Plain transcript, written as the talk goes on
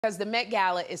Because the Met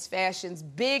Gala is fashion's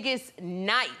biggest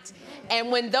night. And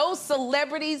when those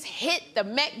celebrities hit the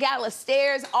Met Gala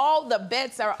stairs, all the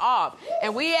bets are off.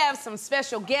 And we have some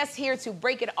special guests here to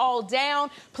break it all down.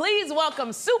 Please welcome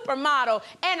supermodel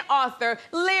and author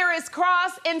Liris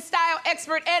Crosse and style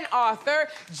expert and author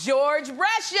George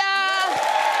Brescia.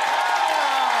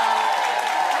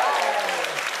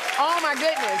 Oh my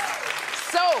goodness.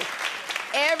 So,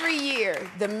 every year,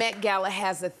 the Met Gala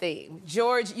has a theme.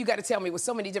 George, you got to tell me, with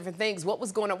so many different things, what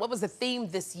was going on? What was the theme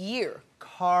this year?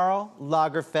 Karl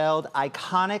Lagerfeld,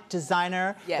 iconic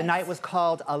designer. Yes. The night was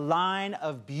called A Line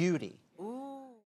of Beauty.